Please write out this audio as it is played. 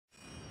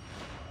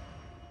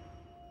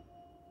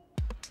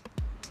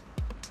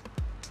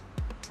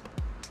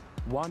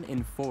1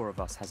 in 4 of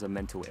us has a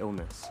mental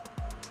illness.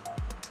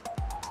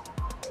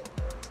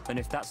 And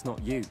if that's not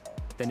you,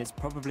 then it's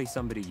probably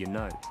somebody you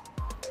know.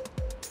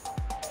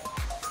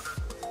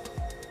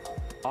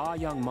 Our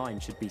young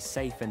minds should be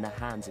safe in the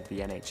hands of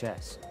the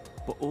NHS,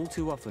 but all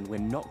too often we're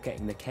not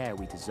getting the care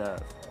we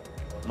deserve.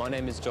 My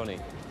name is Johnny.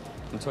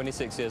 I'm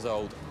 26 years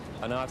old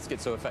and I have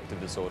schizoaffective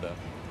disorder,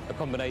 a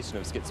combination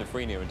of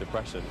schizophrenia and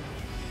depression.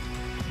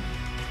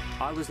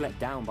 I was let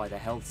down by the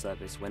health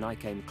service when I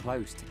came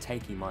close to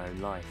taking my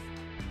own life.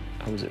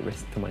 I was at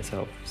risk for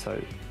myself,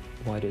 so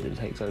why did it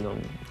take so long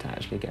to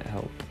actually get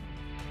help?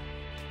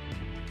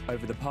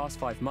 Over the past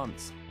 5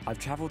 months, I've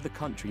travelled the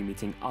country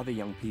meeting other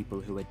young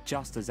people who are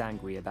just as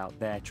angry about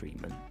their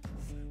treatment.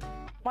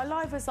 My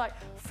life was like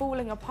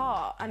falling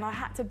apart and I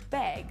had to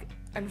beg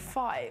and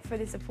fight for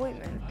this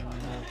appointment.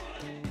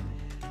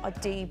 I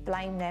do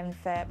blame them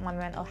for my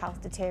mental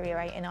health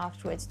deteriorating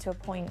afterwards to a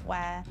point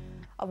where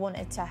I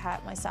wanted to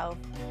hurt myself.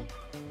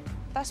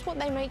 That's what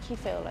they make you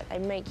feel like. They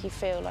make you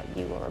feel like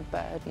you are a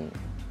burden.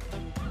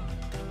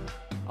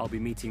 I'll be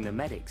meeting the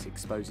medics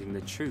exposing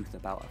the truth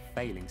about a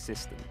failing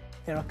system.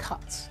 There are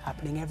cuts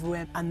happening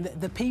everywhere, and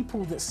the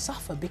people that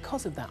suffer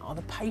because of that are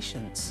the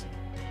patients.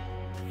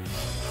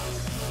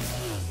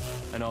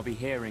 And I'll be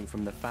hearing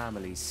from the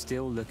families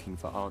still looking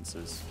for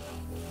answers.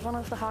 One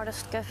of the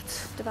hardest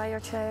gifts to buy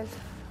your child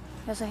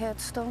is a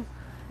headstone.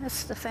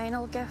 It's the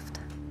final gift.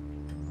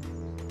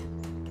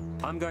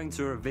 I'm going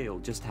to reveal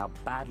just how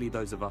badly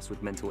those of us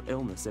with mental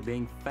illness are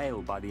being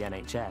failed by the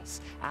NHS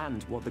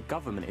and what the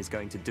government is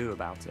going to do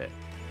about it.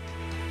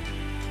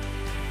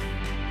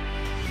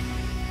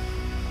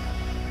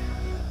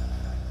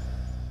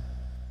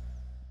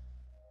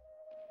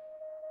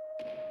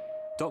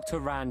 Dr.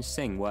 Ranj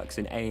Singh works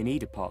in A&E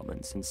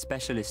departments and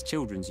specialist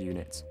children's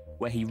units,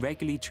 where he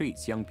regularly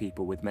treats young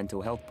people with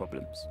mental health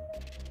problems.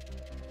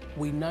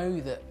 We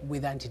know that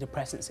with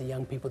antidepressants in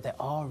young people there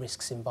are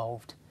risks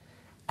involved,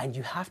 and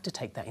you have to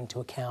take that into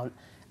account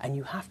and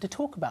you have to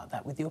talk about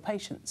that with your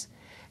patients.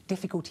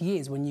 Difficulty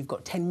is when you've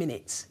got 10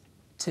 minutes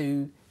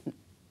to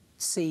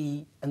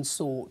see and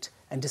sort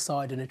and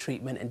decide on a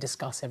treatment and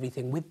discuss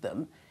everything with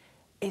them,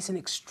 it's an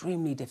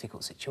extremely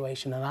difficult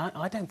situation, and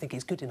I don't think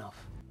it's good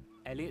enough.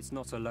 Elliot's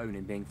not alone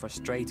in being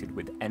frustrated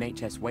with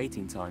NHS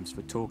waiting times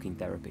for talking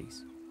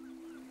therapies.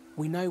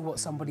 We know what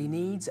somebody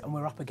needs and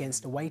we're up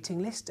against a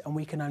waiting list, and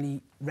we can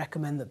only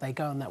recommend that they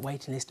go on that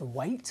waiting list and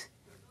wait.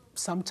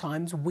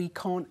 Sometimes we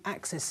can't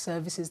access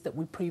services that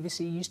we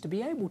previously used to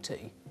be able to.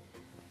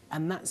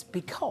 And that's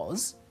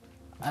because,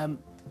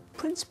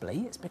 principally,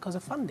 it's because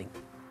of funding.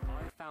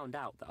 I found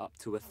out that up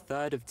to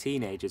 1/3 of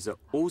teenagers are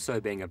also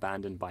being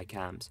abandoned by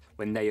CAMHS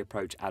when they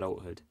approach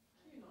adulthood.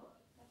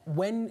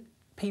 When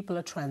people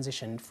are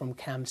transitioned from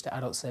CAMHS to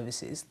adult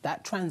services,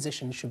 that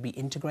transition should be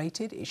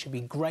integrated, it should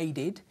be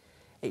graded,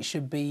 it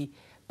should be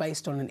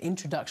based on an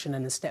introduction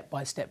and a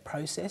step-by-step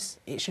process.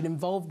 It should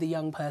involve the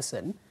young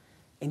person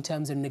in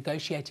terms of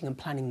negotiating and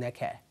planning their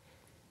care.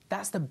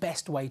 That's the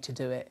best way to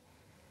do it.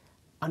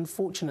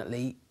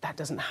 Unfortunately, that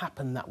doesn't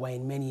happen that way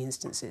in many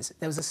instances.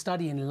 There was a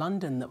study in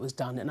London that was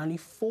done, and only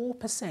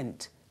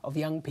 4% of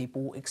young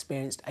people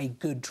experienced a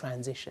good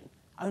transition.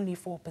 Only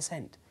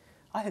 4%.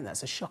 I think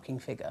that's a shocking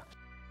figure.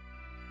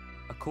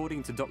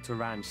 According to Dr.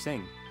 Ranj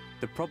Singh,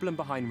 the problem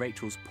behind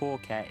Rachel's poor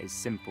care is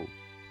simple: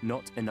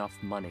 not enough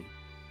money.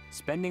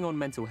 Spending on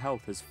mental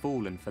health has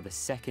fallen for the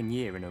 2nd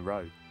year in a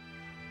row.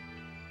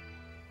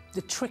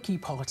 The tricky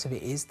part of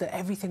it is that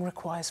everything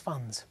requires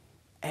funds.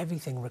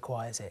 Everything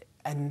requires it.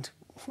 And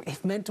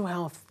if mental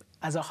health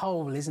as a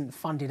whole isn't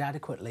funded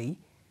adequately,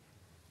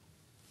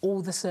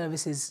 all the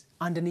services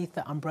underneath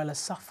that umbrella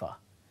suffer.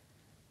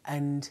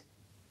 And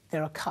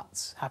there are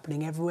cuts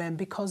happening everywhere, and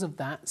because of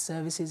that,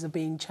 services are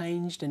being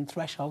changed and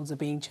thresholds are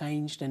being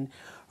changed and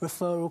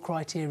referral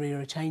criteria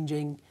are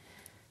changing.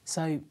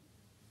 So,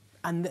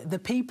 and the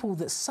people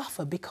that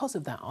suffer because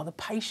of that are the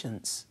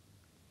patients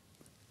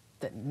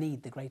that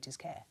need the greatest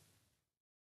care.